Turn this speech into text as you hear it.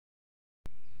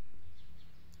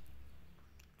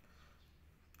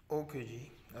Okay,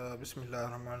 ji. Bismillah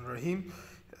ar-Rahman ar-Rahim.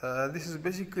 This is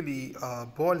basically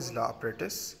Boyle's law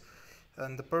apparatus,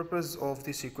 and the purpose of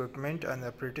this equipment and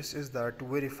apparatus is that to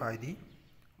verify the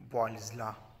Boyle's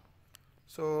law.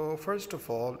 So first of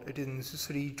all, it is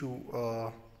necessary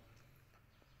to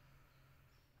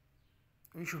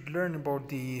we should learn about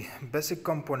the basic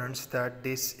components that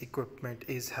this equipment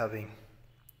is having.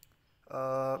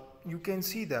 You can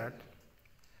see that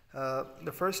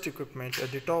the first equipment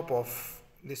at the top of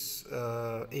this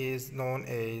is known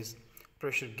as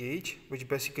pressure gauge, which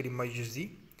basically measures the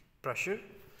pressure.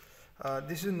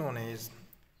 This is known as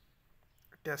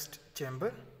test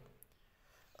chamber.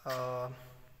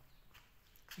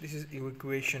 This is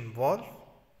evacuation valve.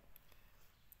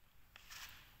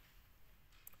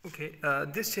 Okay,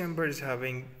 this chamber is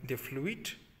having the fluid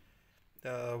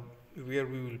where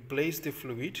we will place the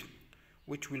fluid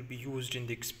which will be used in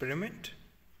the experiment.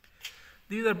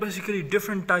 These are basically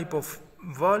different type of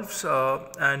valves,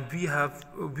 and we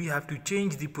have to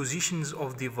change the positions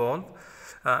of the valve,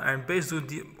 and based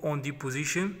on the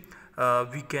position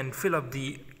we can fill up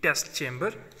the test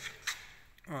chamber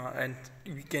and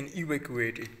we can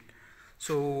evacuate it.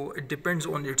 So it depends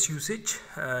on its usage.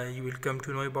 You will come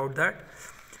to know about that.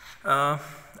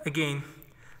 Again,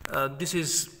 this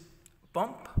is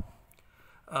pump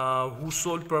whose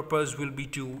sole purpose will be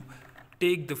to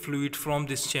take the fluid from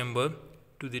this chamber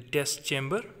to the test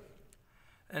chamber,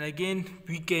 and again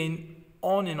we can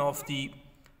on and off the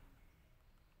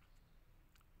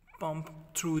pump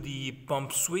through the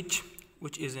pump switch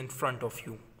which is in front of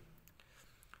you.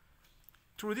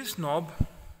 Through this knob,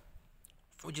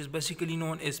 which is basically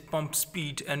known as pump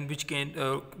speed, and which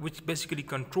basically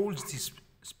controls the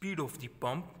speed of the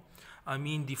pump, I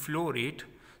mean the flow rate.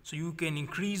 So you can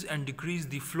increase and decrease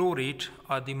the flow rate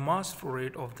or the mass flow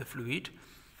rate of the fluid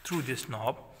through this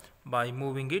knob by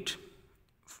moving it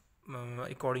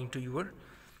according to your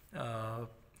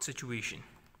situation.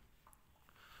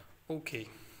 Okay.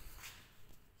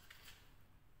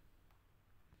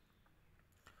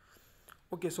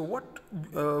 Okay, so what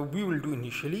we will do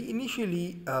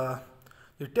initially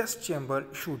the test chamber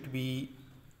should be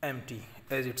empty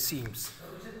as it seems.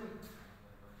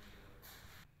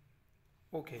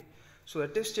 Okay, so the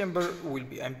test chamber will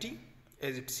be empty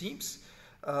as it seems.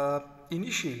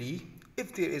 Initially,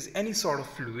 if there is any sort of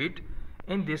fluid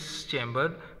in this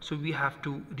chamber, so we have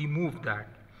to remove that.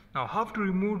 Now how to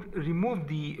remove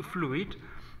the fluid?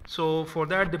 So for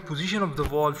that, the position of the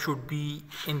valve should be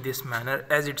in this manner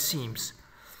as it seems.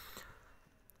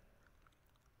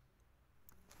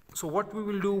 So what we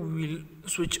will do, we will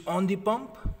switch on the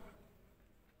pump,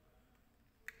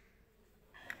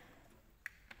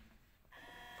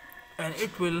 and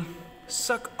it will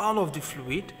suck all of the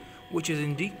fluid which is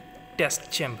in the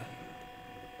test chamber.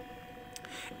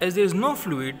 As there is no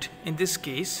fluid in this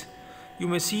case, you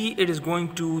may see it is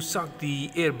going to suck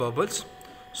the air bubbles.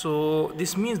 So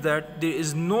this means that there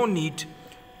is no need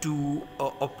to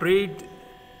operate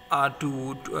or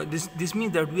this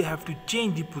means that we have to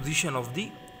change the position of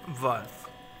the valve.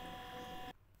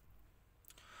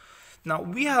 Now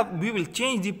we will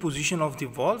change the position of the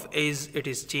valve as it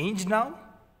is changed now.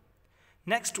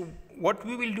 Next, what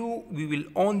we will do, we will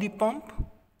on the pump,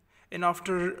 and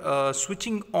after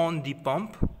switching on the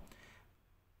pump,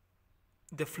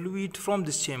 the fluid from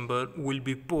this chamber will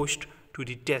be pushed to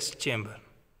the test chamber.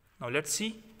 Now let's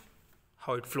see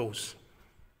how it flows.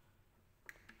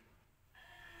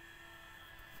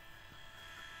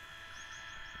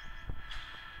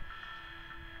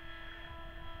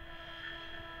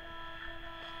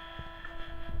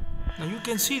 Now you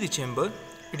can see the chamber,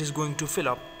 it is going to fill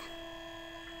up.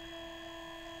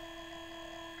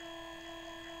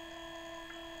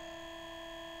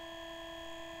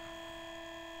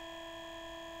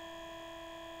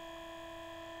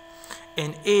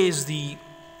 And as the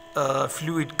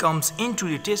fluid comes into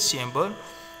the test chamber,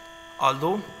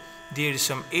 although there is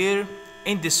some air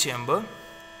in this chamber,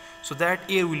 so that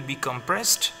air will be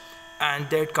compressed, and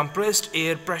that compressed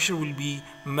air pressure will be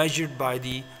measured by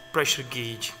the pressure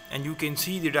gauge. And you can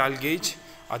see the dial gauge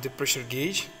or the pressure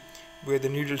gauge where the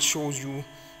needle shows you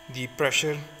the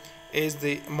pressure. As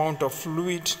the amount of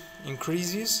fluid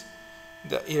increases,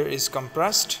 the air is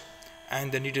compressed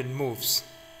and the needle moves.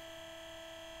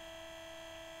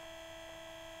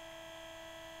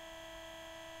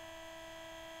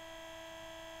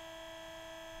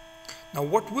 Now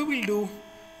what we will do,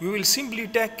 we will simply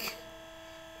take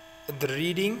the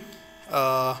reading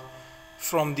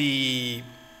from the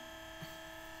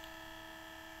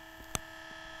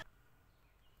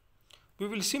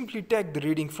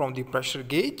pressure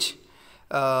gauge.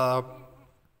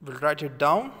 We'll write it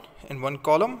down in one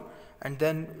column, and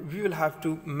then we will have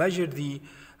to measure the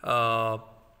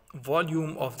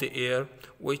volume of the air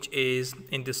which is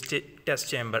in this test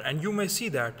chamber, and you may see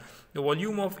that the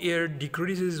volume of air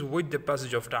decreases with the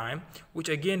passage of time, which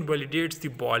again validates the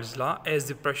Boyle's law. As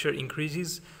the pressure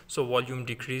increases, so volume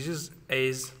decreases,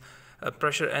 as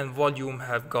pressure and volume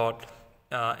have got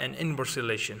an inverse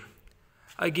relation.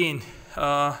 Again,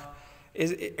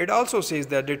 it also says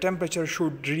that the temperature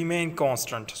should remain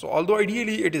constant. So although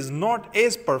ideally it is not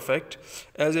as perfect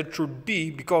as it should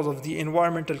be because of the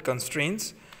environmental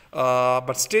constraints,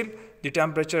 but still the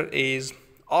temperature is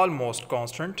almost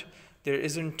constant. There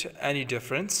isn't any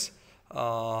difference.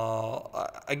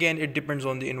 Again, it depends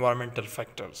on the environmental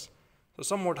factors. So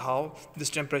somewhat how this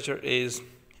temperature is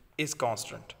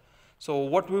constant. So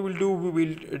what we will do, we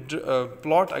will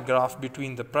plot a graph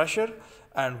between the pressure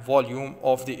and volume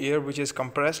of the air which is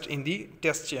compressed in the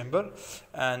test chamber,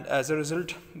 and as a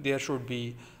result there should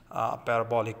be a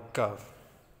parabolic curve.